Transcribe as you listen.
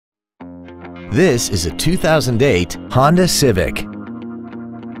This is a 2008 Honda Civic.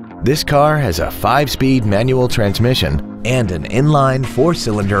 This car has a 5-speed manual transmission and an inline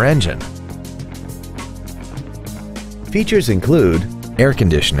 4-cylinder engine. Features include air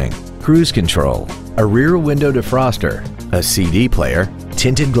conditioning, cruise control, a rear window defroster, a CD player,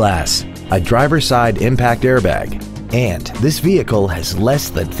 tinted glass, a driver's side impact airbag, and this vehicle has less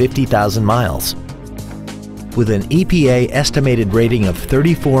than 50,000 miles. With an EPA estimated rating of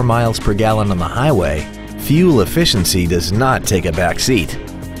 34 miles per gallon on the highway, fuel efficiency does not take a back seat.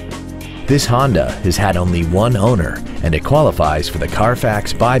 This Honda has had only one owner and it qualifies for the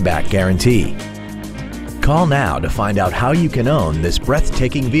Carfax buyback guarantee. Call now to find out how you can own this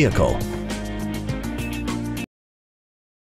breathtaking vehicle.